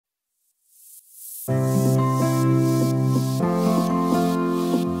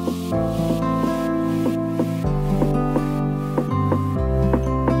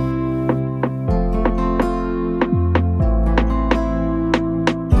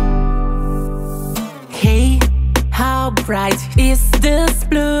bright is this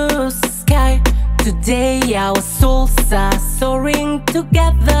blue sky? Today our souls are soaring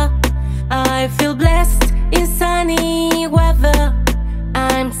together. I feel blessed in sunny weather.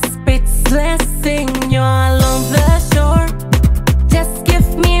 I'm speechless in your along the shore. Just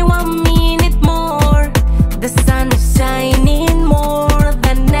give me 1 minute more. The sun is shining more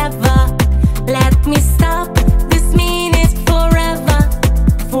than ever. Let me stop this minute forever,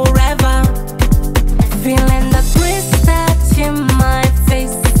 forever. Feeling the breeze touching my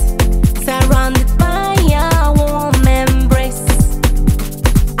face, surrounded by a warm embrace.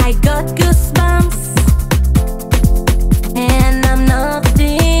 I got goosebumps, and I'm not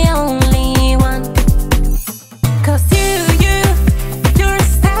the only one. 'Cause you're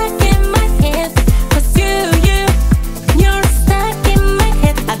stuck in my head. 'Cause you're stuck in my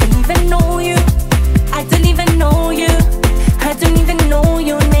head. I don't even know you. I don't even know you. I don't even know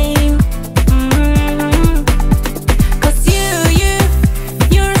your name. 'Cause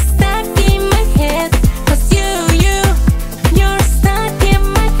you're stuck in my head. 'Cause you're stuck in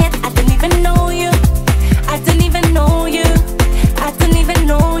my head. I don't even know you. I don't even know you. I don't even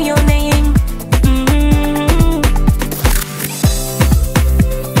know your name.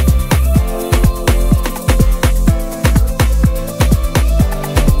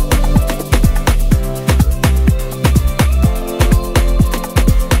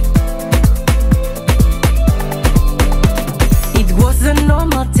 It was a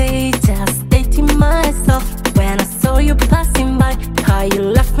normal day, just dating myself, when I saw you passing by. How you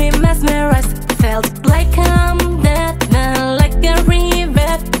left me mesmerized. Felt like I'm dead, now like a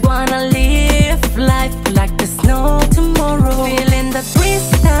river. Wanna live life like there's no tomorrow. Feeling the breeze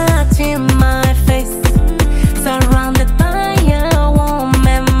touching my face, surrounded by a warm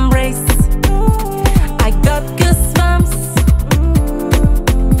embrace. I got goosebumps,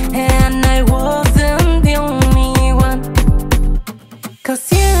 and I wasn't the only one. 'Cause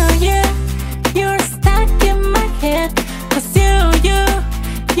you're stuck in my head. 'Cause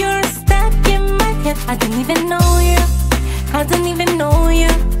you're stuck in my head. I don't even know you. I don't even know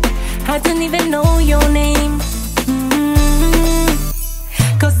you. I don't even know your name.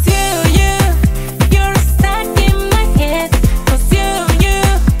 'Cause you're stuck in my head. 'Cause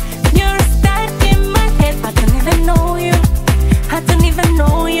you're stuck in my head. I don't even know you. I don't even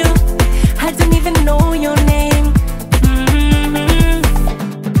know you. I don't even know your name.